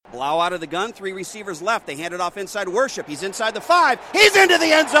Blau out of the gun, 3 receivers left. They hand it off inside Worship. He's inside the 5. He's into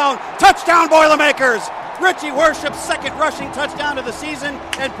the end zone. Touchdown, Boilermakers! Richie Worship's second rushing touchdown of the season,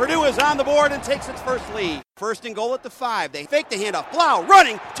 and Purdue is on the board and takes its first lead. First and goal at the 5. They fake the handoff. Blau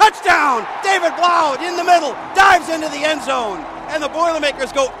running. Touchdown! David Blau in the middle. Dives into the end zone. And the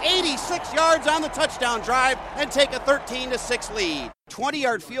Boilermakers go 86 yards on the touchdown drive and take a 13-6 lead.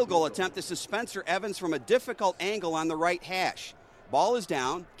 20-yard field goal attempt. This is Spencer Evans from a difficult angle on the right hash. Ball is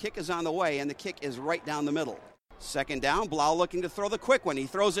down, kick is on the way, and the kick is right down the middle. Second down, Blau looking to throw the quick one. He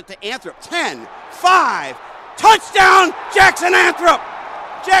throws it to Anthrop. 10, 5, touchdown, Jackson Anthrop!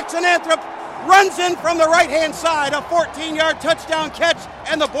 Jackson Anthrop runs in from the right-hand side, a 14-yard touchdown catch,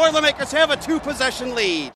 and the Boilermakers have a 2-possession lead.